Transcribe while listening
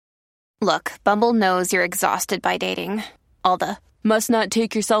Look, Bumble knows you're exhausted by dating. All the, must not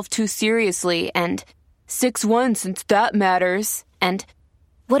take yourself too seriously, and 6'1" since that matters, and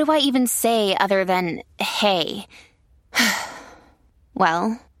what do I even say other than, hey?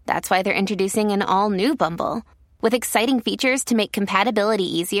 Well, that's why they're introducing an all-new Bumble, with exciting features to make compatibility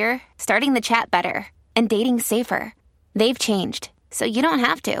easier, starting the chat better, and dating safer. They've changed, so you don't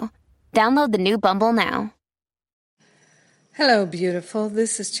have to. Download the new Bumble now. Hello, beautiful.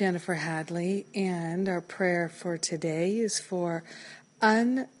 This is Jennifer Hadley, and our prayer for today is for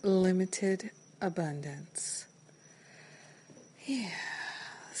unlimited abundance. Yeah,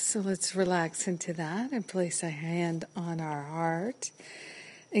 so let's relax into that and place a hand on our heart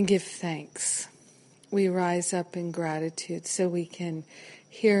and give thanks. We rise up in gratitude so we can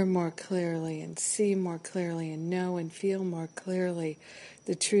hear more clearly and see more clearly and know and feel more clearly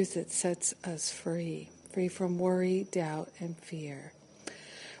the truth that sets us free from worry, doubt, and fear.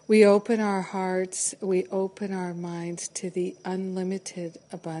 We open our hearts, we open our minds to the unlimited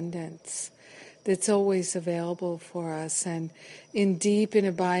abundance that's always available for us. And in deep and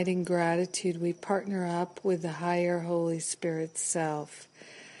abiding gratitude, we partner up with the higher Holy Spirit self.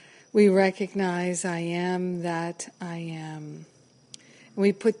 We recognize I am that I am.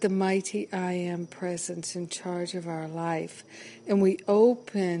 We put the mighty I Am presence in charge of our life, and we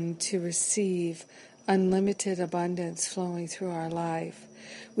open to receive unlimited abundance flowing through our life.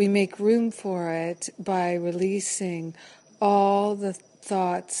 We make room for it by releasing all the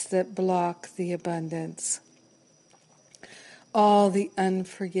thoughts that block the abundance, all the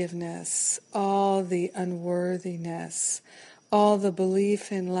unforgiveness, all the unworthiness, all the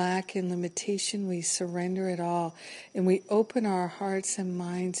belief in lack and limitation. We surrender it all, and we open our hearts and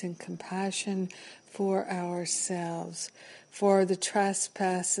minds in compassion for ourselves, for the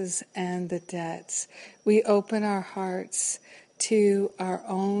trespasses and the debts. We open our hearts to our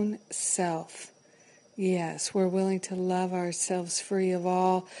own self. Yes, we're willing to love ourselves free of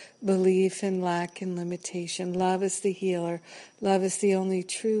all belief in lack and limitation. Love is the healer. Love is the only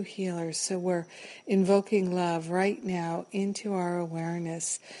true healer. So we're invoking love right now into our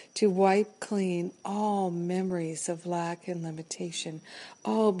awareness to wipe clean all memories of lack and limitation,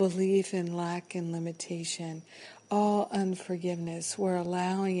 all belief in lack and limitation, all unforgiveness. We're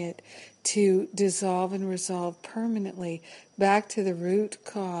allowing it to dissolve and resolve permanently back to the root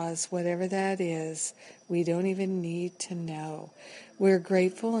cause, whatever that is. We don't even need to know. We're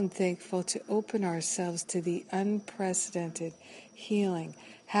grateful and thankful to open ourselves to the unprecedented healing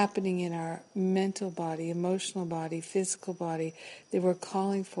happening in our mental body, emotional body, physical body that we're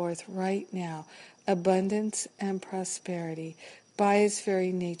calling forth right now. Abundance and prosperity by its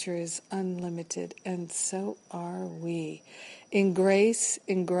very nature is unlimited, and so are we. In grace,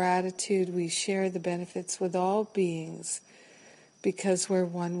 in gratitude, we share the benefits with all beings because we're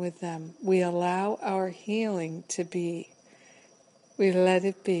one with them. We allow our healing to be. We let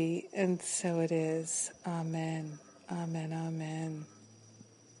it be, and so it is. Amen. Amen. Amen.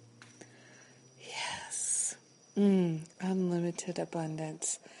 Yes. Unlimited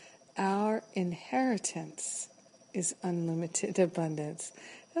abundance. Our inheritance is unlimited abundance.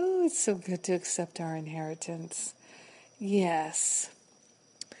 Oh, it's so good to accept our inheritance. Yes.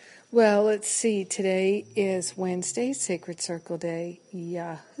 Well, let's see. Today is Wednesday, Sacred Circle Day.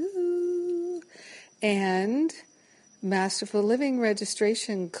 Yahoo! And Masterful Living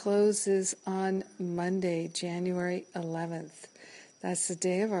registration closes on Monday, January 11th. That's the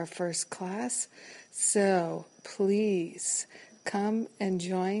day of our first class. So please come and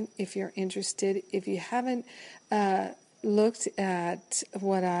join if you're interested. If you haven't looked at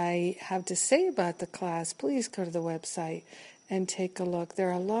what I have to say about the class, please go to the website and take a look. There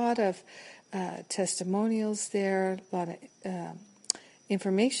are a lot of testimonials there, a lot of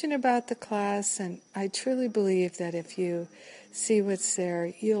information about the class, and I truly believe that if you see what's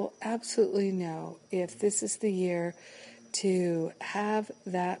there, you'll absolutely know if this is the year to have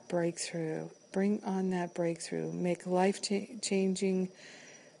that breakthrough, bring on that breakthrough, make life-changing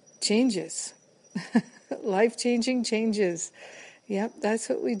changes. Life-changing changes. Yep, that's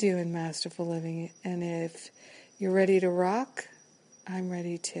what we do in Masterful Living. And if you're ready to rock, I'm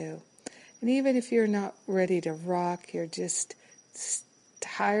ready too. And even if you're not ready to rock, you're just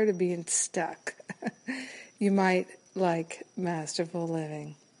tired of being stuck, you might like Masterful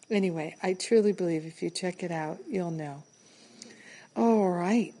Living. Anyway, I truly believe if you check it out, you'll know. All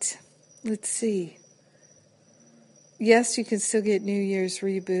right. Let's see. Yes, you can still get New Year's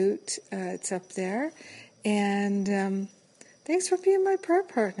Reboot. It's up there. And thanks for being my prayer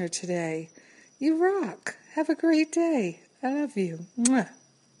partner today. You rock. Have a great day. I love you. Mwah.